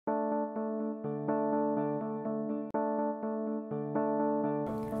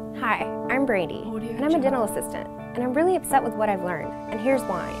Hi, I'm Brady, and I'm a dental assistant, and I'm really upset with what I've learned, and here's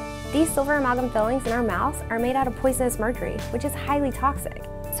why. These silver amalgam fillings in our mouths are made out of poisonous mercury, which is highly toxic.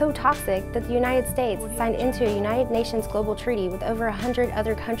 So toxic that the United States signed into a United Nations global treaty with over 100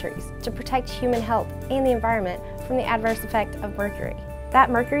 other countries to protect human health and the environment from the adverse effect of mercury.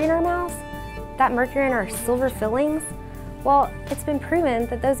 That mercury in our mouths, that mercury in our silver fillings, well, it's been proven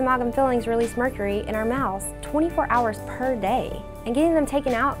that those amalgam fillings release mercury in our mouths 24 hours per day. And getting them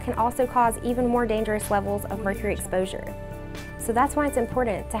taken out can also cause even more dangerous levels of mercury exposure. So that's why it's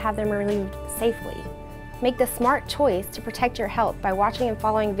important to have them removed safely. Make the smart choice to protect your health by watching and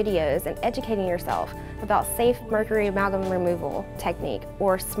following videos and educating yourself about safe mercury amalgam removal technique,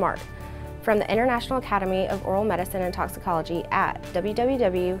 or SMART, from the International Academy of Oral Medicine and Toxicology at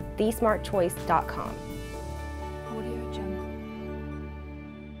www.thesmartchoice.com.